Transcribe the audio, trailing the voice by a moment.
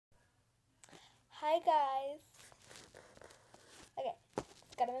Hi guys. Okay,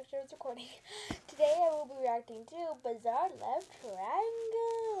 gotta make sure it's recording. Today I will be reacting to Bizarre Love Triangles.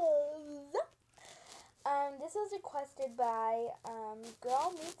 This was requested by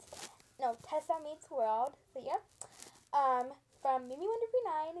Tessa Meets World. So yeah. From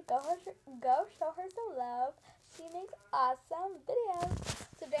Mimi1239. Go show her some love. She makes awesome videos.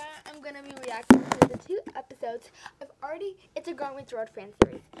 So today I'm gonna be reacting to the 2 episodes. It's a Girl Meets World fan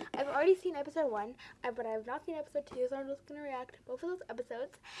series. I've already seen episode 1, but I have not seen episode 2, so I'm just gonna react to both of those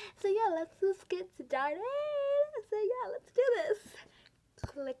episodes. So yeah, let's just get started. So yeah, let's do this.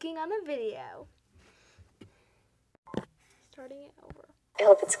 Clicking on the video. Starting it over. I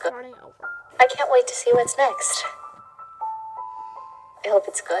hope it's good. Starting over. I can't wait to see what's next. I hope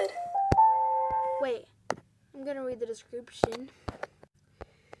it's good. Wait, I'm gonna read the description.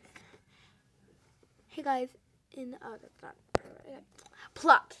 Hey guys, that's not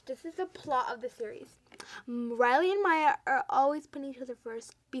plot. This is the plot of the series. Riley and Maya are always putting each other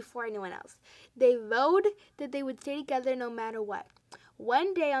first before anyone else. They vowed that they would stay together no matter what.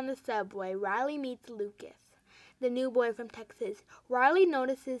 One day on the subway, Riley meets Lucas, the new boy from Texas. Riley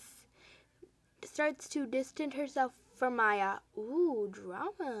starts to distance herself from Maya. Ooh,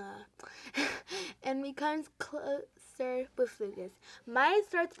 drama. And becomes closer with Lucas. Maya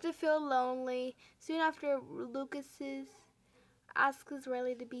starts to feel lonely. Soon after, Lucas asks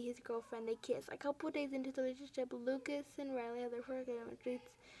Riley to be his girlfriend. They kiss. A couple of days into the relationship, Lucas and Riley have their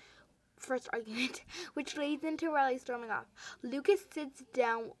first argument, which leads into Riley storming off. Lucas sits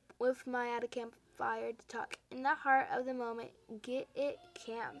down with Maya at a campfire to talk. In the heart of the moment, get it?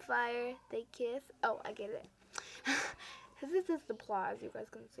 Campfire. They kiss. Oh, I get it. This is just the plot, as you guys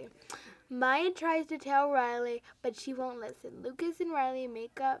can see. Maya tries to tell Riley, but she won't listen. Lucas and Riley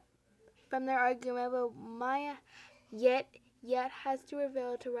make up from their argument, but Maya yet has to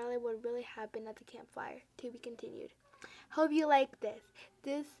reveal to Riley what really happened at the campfire. To be continued. Hope you like this.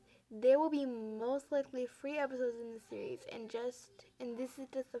 There will be most likely 3 episodes in the series, and this is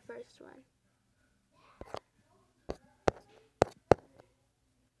just the first one.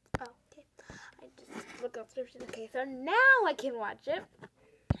 Oh, okay. I just looked up description. Okay, so now I can watch it.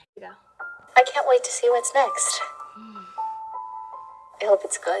 Here we go. I can't wait to see what's next. I hope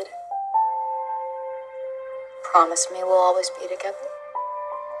it's good. Promise me we'll always be together.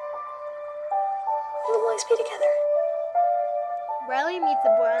 We'll always be together. Riley meets a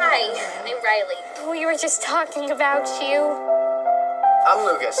boy on the Hi, subway. I'm Riley. We were just talking about you. I'm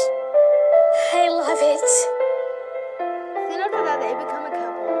Lucas. I love it. Soon after that, they become a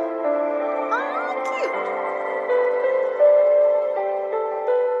couple. Aw, cute.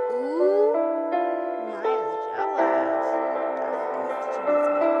 Ooh, Maya's jealous.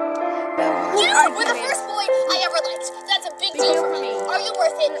 You were the first boy I ever liked. That's a big deal for me. Are you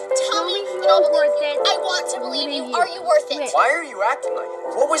worth it? Tell me, and I'll believe you. I want to believe you. Are you worth it? Why are you acting like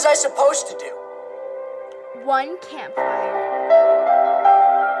this? What was I supposed to do? One campfire.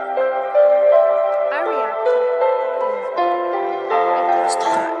 I react to things.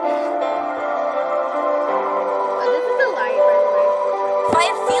 Oh, this is a lie, by the way. If I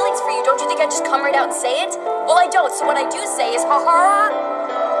have feelings for you, don't you think I'd just come right out and say it? Well, I don't, so what I do say is, ha-ha.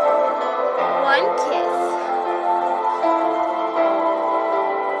 One kiss.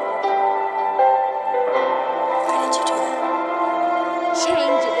 Why did you do that?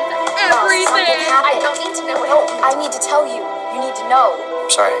 Changes everything. I don't need to know it. No, I need to tell you. You need to know.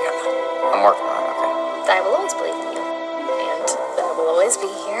 Sorry again. I'm working on it, okay? I will always believe in you. And I will always be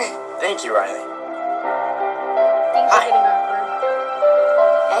here. Thank you, Riley. Things are getting awkward.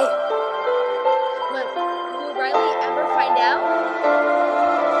 Hey. Will Riley ever find out?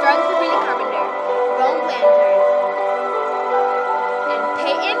 Starring Sabrina Carpenter, Rome Lantern, and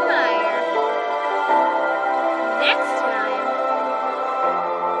Peyton Meyer. Next time.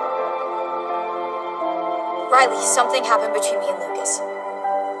 Riley, something happened between me and Lucas.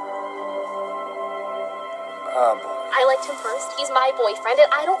 I liked him first. He's my boyfriend,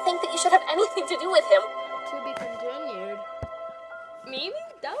 and I don't think that you should have anything to do with him. To be continued. Maybe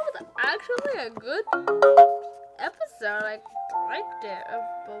that was actually a good episode. I liked it. Of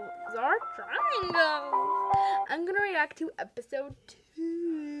Bizarre Triangles. I'm gonna react to episode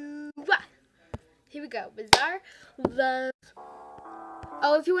 2. Here we go. Bizarre Love.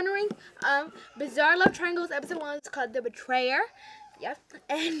 Oh, if you're wondering, Bizarre Love Triangles episode 1 is called The Betrayer. Yep.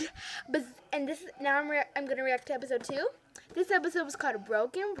 And this now I'm gonna react to episode 2. This episode was called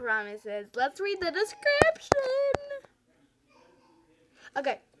Broken Promises. Let's read the description.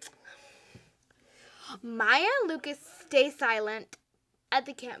 Okay. Maya and Lucas stay silent at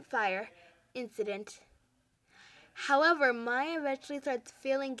the campfire incident. However, Maya eventually starts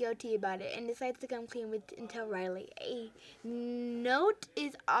feeling guilty about it and decides to come clean and tell Riley. A note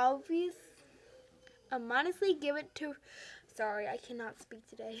is obvious. Honestly given to. Sorry, I cannot speak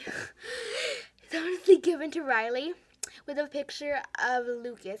today. It's honestly given to Riley with a picture of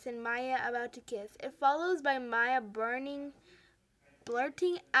Lucas and Maya about to kiss. It follows by Maya blurting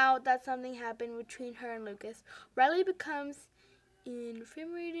out that something happened between her and Lucas. Riley becomes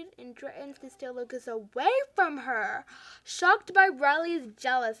infuriated and threatens to steal Lucas away from her. Shocked by Riley's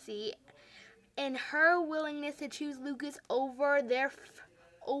jealousy and her willingness to choose Lucas over their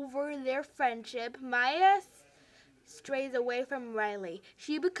friendship, Maya strays away from Riley.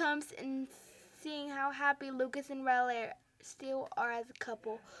 She becomes seeing how happy Lucas and Riley still are as a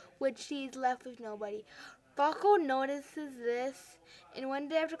couple, which she's left with nobody. Falco notices this, and one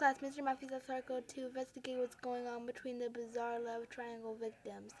day after class, Mr. Matthews asks Farco to investigate what's going on between the bizarre love triangle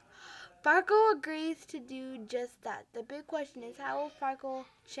victims. Farco agrees to do just that. The big question is, how will Farco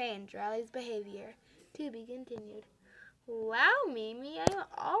change Riley's behavior? To be continued. Wow, Mimi, I'm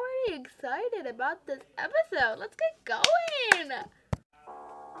already excited about this episode. Let's get going!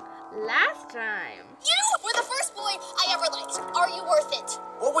 Last time. You were the first boy I ever liked. Are you worth it?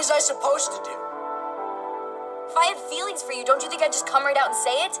 What was I supposed to do? If I had feelings for you, don't you think I'd just come right out and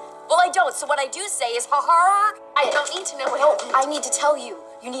say it? Well, I don't, so what I do say is, ha-ha. I don't need to know what No, happened. I need to tell you.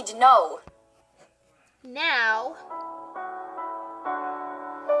 You need to know. Now,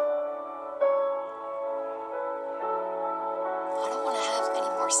 I don't want to have any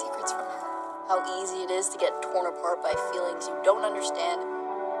more secrets from her. How easy it is to get torn apart by feelings you don't understand.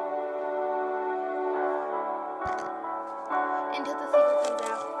 until the secret comes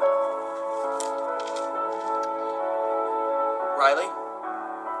out. Riley?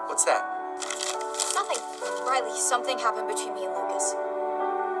 What's that? Nothing. Riley, something happened between me and Lucas.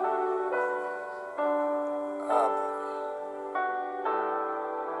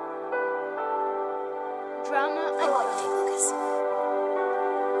 Drama I love you, Lucas.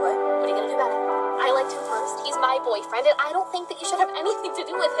 What? What are you gonna do about it? I liked him first. He's my boyfriend, and I don't think that you should have anything to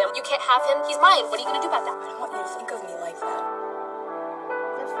do with him. You can't have him. He's mine. What are you going to do about that? I don't want you to think of me like that.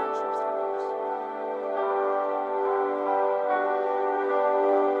 the friendship starters.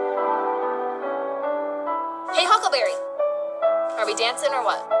 Hey, Huckleberry. Are we dancing or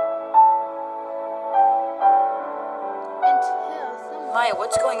what? Until someone. Maya,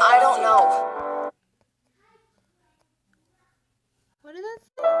 what's going on? I don't know. What did that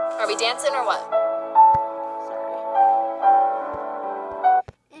say? Are we dancing or what? Sorry.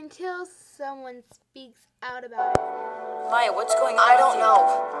 Until someone speaks out about it. Maya, what's going on? I don't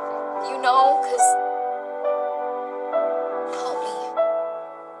know. You know, because... Help me.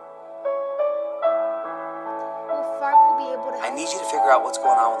 Will Farco be able to I help? need you to figure out what's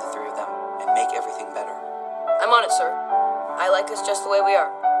going on with the three of them and make everything better. I'm on it, sir. I like us just the way we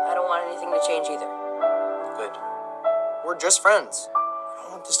are. I don't want anything to change either. Good. We're just friends. I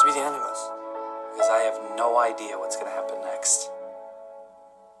don't want this to be the end of us. Because I have no idea what's going to happen next.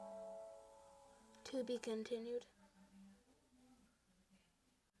 To be continued.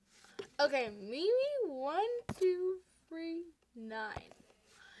 Okay, Mimi1239.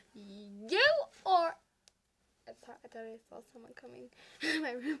 You are. I thought I saw someone coming in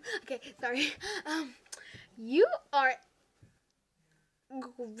my room. Okay, sorry. You are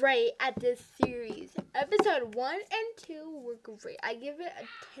great at this series. Episode 1 and 2 were great. I give it a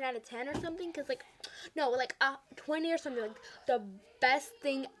 10 out of 10 or something, because, like, no, like, 20 or something, like, the best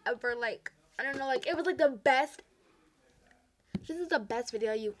thing ever, like, I don't know, like, it was, like, the best, this is the best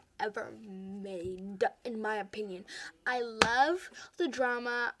video you ever made, in my opinion. I love the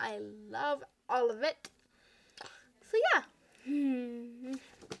drama, I love all of it, so, yeah,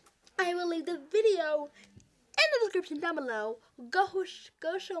 I will leave the video in the description down below. Go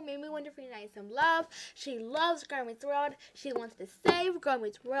show Mimi1239 some love. She loves Girl Meets World. She wants to save Girl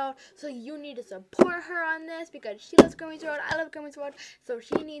Meets World. So you need to support her on this, because she loves Girl Meets World. I love Girl Meets World. So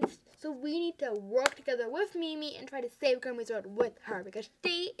we need to work together with Mimi and try to save Girl Meets World with her, because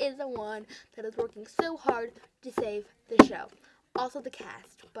she is the one that is working so hard to save the show. Also the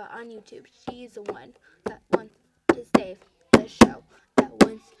cast, but on YouTube, she's the one that wants to save the show. That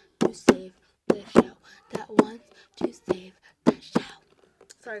wants to save the show. That wants to save the show.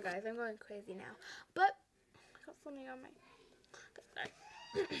 Sorry guys, I'm going crazy now. But I got something on my. Sorry.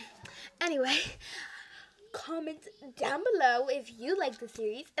 Anyway, comment down below if you like the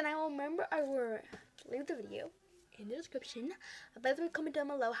series, and I will leave the video in the description. Let me comment down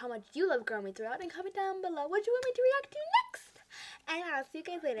below how much you love Girl Meets World, and comment down below what you want me to react to next. And I'll see you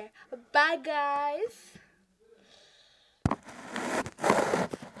guys later. Bye guys.